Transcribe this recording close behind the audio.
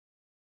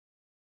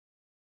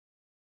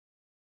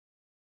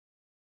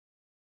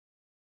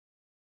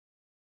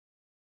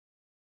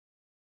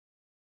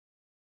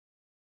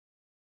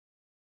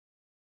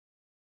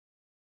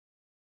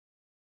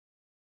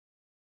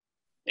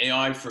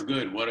AI for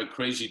Good. What a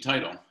crazy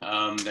title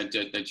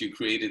that you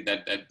created,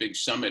 that big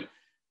summit.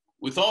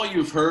 With all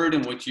you've heard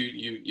and what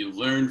you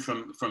learned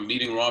from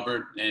meeting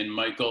Robert and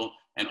Michael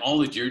and all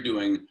that you're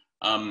doing,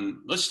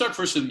 let's start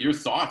first with your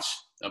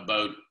thoughts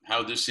about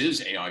how this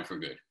is AI for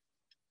Good.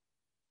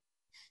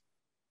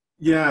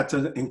 Yeah, it's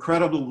an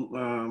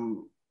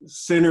incredible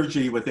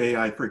synergy with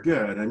AI for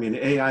Good. I mean,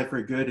 AI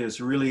for Good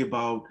is really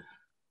about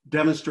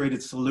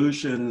demonstrated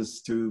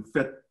solutions to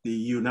fit the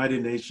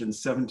United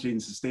Nations 17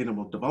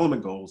 Sustainable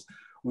Development Goals,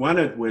 one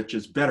of which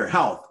is better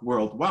health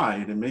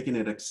worldwide and making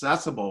it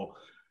accessible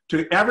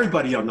to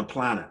everybody on the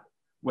planet,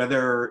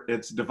 whether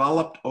it's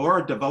developed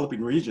or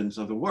developing regions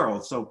of the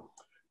world. So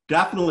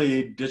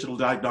definitely Digital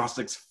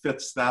Diagnostics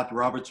fits that.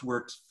 Robert's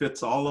works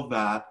fits all of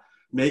that,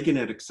 making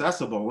it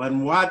accessible.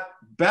 And what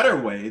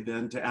better way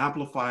than to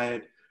amplify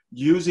it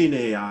using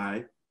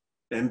AI,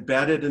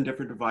 embedded in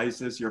different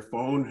devices. Your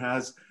phone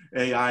has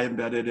AI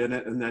embedded in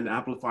it, and then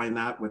amplifying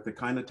that with the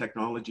kind of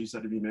technologies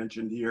that have been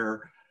mentioned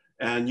here.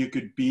 And you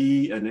could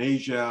be in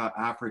Asia,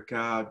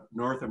 Africa,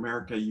 North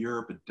America,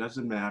 Europe, it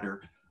doesn't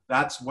matter.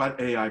 That's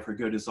what AI for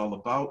Good is all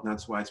about. And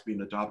that's why it's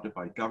being adopted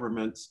by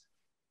governments,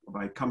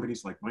 by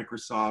companies like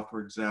Microsoft,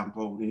 for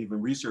example, and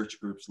even research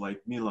groups like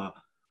Mila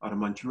out of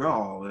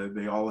Montreal.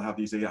 They all have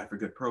these AI for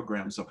Good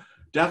programs. So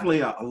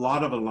definitely a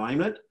lot of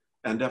alignment,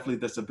 and definitely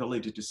this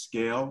ability to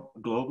scale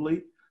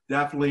globally.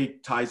 Definitely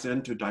ties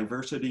into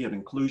diversity and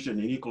inclusion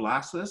and equal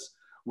access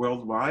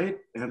worldwide.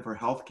 And for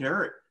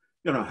healthcare,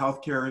 you know,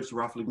 healthcare is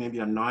roughly maybe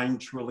a $9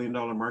 trillion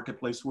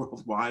marketplace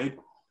worldwide.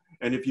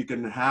 And if you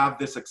can have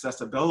this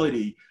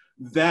accessibility,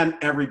 then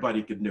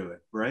everybody can do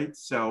it, right?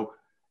 So,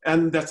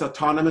 and that's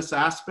autonomous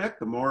aspect.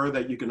 The more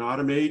that you can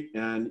automate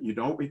and you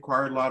don't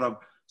require a lot of,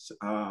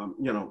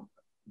 you know,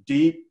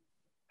 deep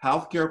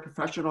healthcare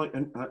professional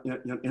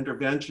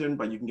intervention,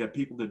 but you can get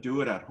people to do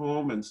it at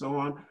home and so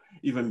on,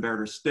 even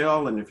better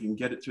still. And if you can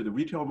get it through the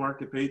retail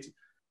marketplaces,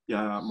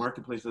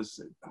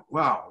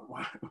 wow,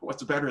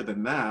 what's better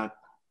than that?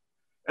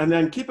 And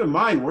then keep in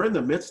mind, we're in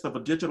the midst of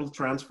a digital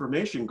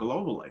transformation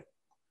globally.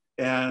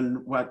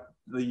 And what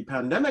the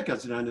pandemic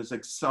has done is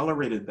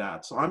accelerated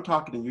that. So I'm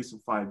talking the use of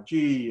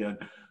 5G and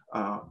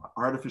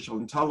artificial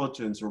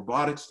intelligence,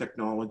 robotics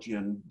technology,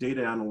 and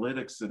data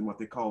analytics, and what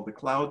they call the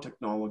cloud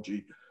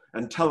technology,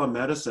 and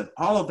telemedicine.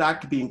 All of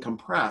that being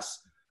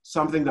compressed.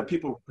 Something that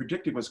people were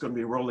predicting was going to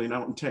be rolling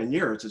out in 10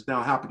 years is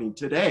now happening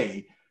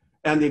today.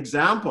 And the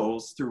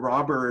examples through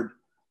Robert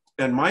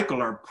and Michael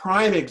are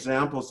prime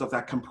examples of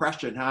that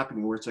compression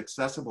happening, where it's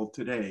accessible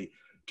today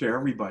to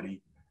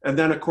everybody. And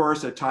then, of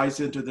course, it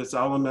ties into this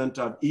element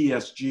of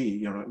ESG,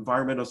 you know,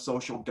 environmental,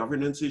 social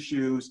governance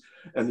issues,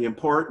 and the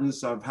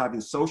importance of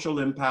having social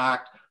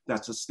impact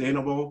that's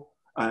sustainable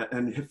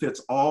and it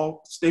fits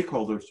all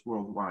stakeholders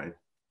worldwide.